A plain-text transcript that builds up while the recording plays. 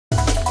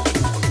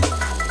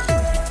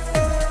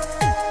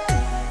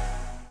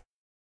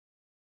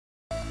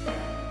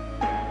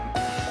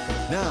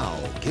Now,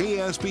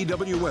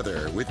 KSBW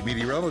weather with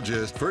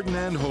meteorologist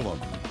Ferdinand Holum.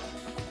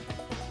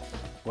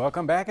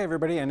 Welcome back,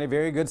 everybody, and a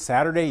very good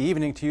Saturday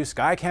evening to you.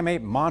 Skycam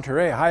 8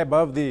 Monterey, high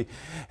above the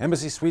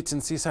Embassy Suites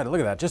and Seaside.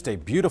 Look at that, just a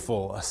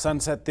beautiful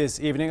sunset this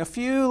evening. A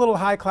few little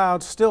high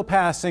clouds still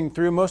passing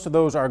through. Most of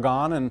those are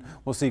gone, and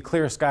we'll see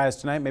clear skies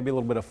tonight. Maybe a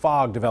little bit of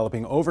fog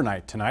developing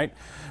overnight tonight.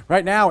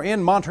 Right now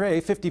in Monterey,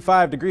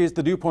 55 degrees.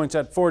 The dew point's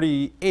at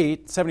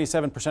 48,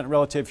 77%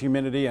 relative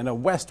humidity, and a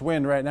west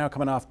wind right now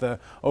coming off the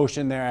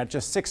ocean there at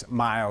just 6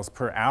 miles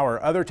per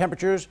hour. Other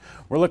temperatures,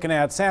 we're looking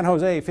at San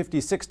Jose,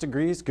 56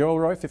 degrees.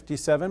 Gilroy,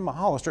 57.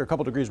 Hollister, a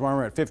couple degrees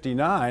warmer at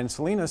 59.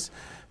 Salinas,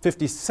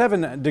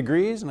 57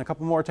 degrees, and a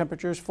couple more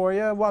temperatures for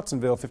you.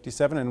 Watsonville,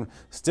 57, and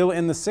still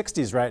in the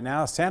 60s right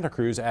now. Santa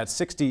Cruz at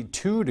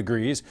 62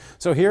 degrees.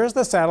 So here's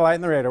the satellite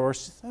and the radar.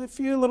 A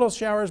few little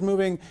showers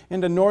moving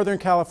into northern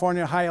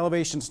California, high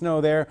elevation snow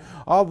there.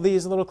 All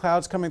these little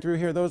clouds coming through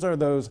here, those are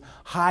those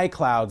high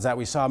clouds that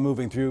we saw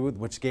moving through,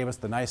 which gave us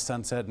the nice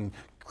sunset and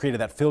created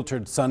that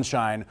filtered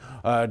sunshine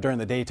during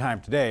the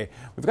daytime today.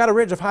 We've got a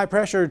ridge of high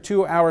pressure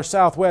to our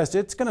southwest.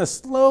 It's going to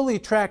slowly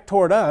track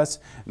toward us.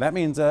 That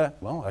means,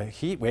 well, a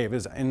heat wave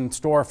is in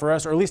store for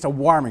us, or at least a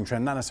warming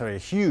trend, not necessarily a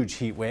huge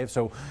heat wave.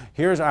 So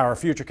here's our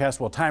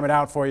futurecast. We'll time it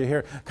out for you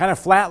here. Kind of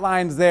flat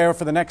lines there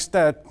for the next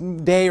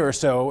day or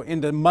so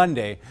into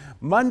Monday.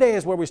 Monday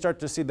is where we start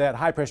to see that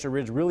high pressure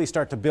ridge really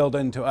start to build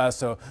into us.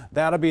 So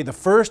that'll be the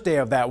first day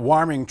of that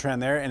warming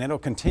trend there, and it'll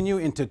continue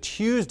into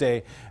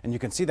Tuesday. And you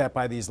can see that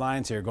by these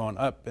lines here going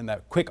up in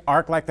that quick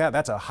arc like that.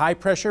 That's a high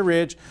pressure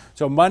ridge.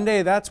 So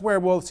Monday, that's where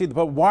we'll see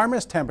the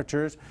warmest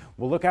temperatures.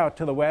 We'll look out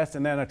to the west,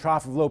 and then a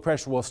trough of low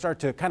pressure will start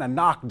to kind of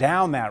knock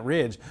down that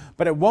ridge,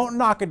 but it won't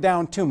knock it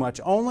down too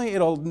much. Only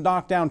it'll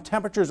knock down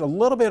temperatures a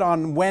little bit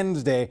on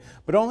Wednesday,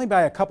 but only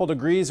by a couple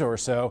degrees or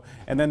so.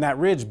 And then that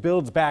ridge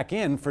builds back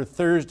in for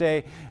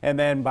Thursday. And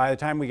then by the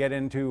time we get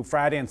into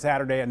Friday and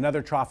Saturday,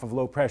 another trough of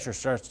low pressure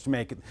starts to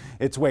make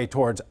its way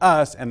towards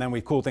us. And then we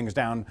cool things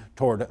down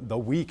toward the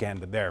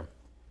weekend there.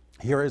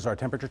 Here is our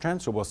temperature trend,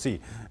 so we'll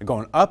see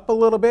going up a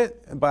little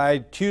bit. By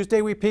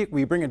Tuesday we peak,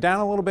 we bring it down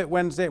a little bit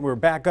Wednesday, we're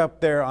back up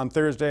there on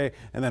Thursday,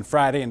 and then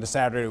Friday into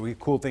Saturday we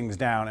cool things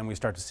down and we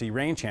start to see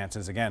rain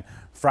chances again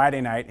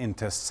Friday night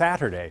into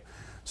Saturday.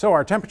 So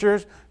our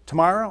temperatures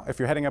tomorrow, if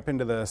you're heading up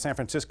into the San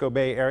Francisco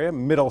Bay Area,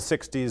 middle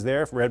 60s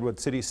there, Redwood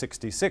City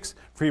 66,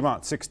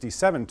 Fremont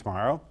 67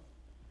 tomorrow.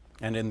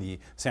 And in the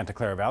Santa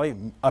Clara Valley,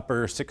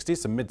 upper 60s,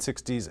 some mid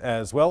 60s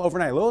as well.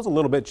 Overnight lows a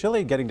little bit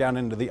chilly, getting down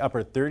into the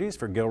upper 30s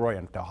for Gilroy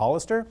and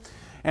Hollister.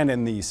 And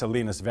in the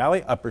Salinas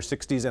Valley, upper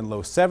 60s and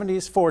low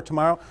 70s for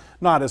tomorrow.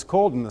 Not as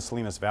cold in the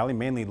Salinas Valley,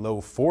 mainly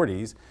low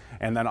 40s.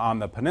 And then on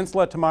the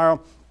peninsula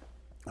tomorrow,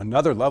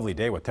 another lovely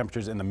day with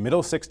temperatures in the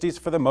middle 60s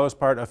for the most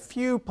part. A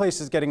few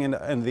places getting into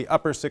the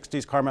upper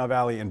 60s, Carmel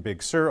Valley and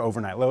Big Sur.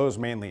 Overnight lows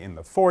mainly in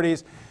the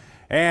 40s.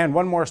 And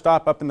one more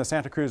stop up in the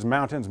Santa Cruz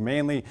Mountains,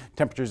 mainly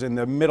temperatures in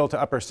the middle to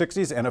upper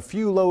 60s and a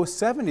few low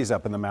 70s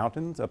up in the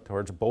mountains, up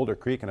towards Boulder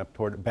Creek and up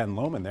toward Ben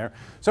Lomond there.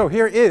 So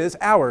here is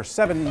our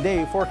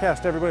 7-day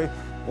forecast, everybody.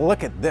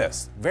 Look at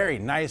this. Very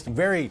nice,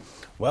 very,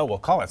 well, we'll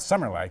call it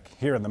summer-like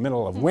here in the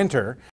middle of winter.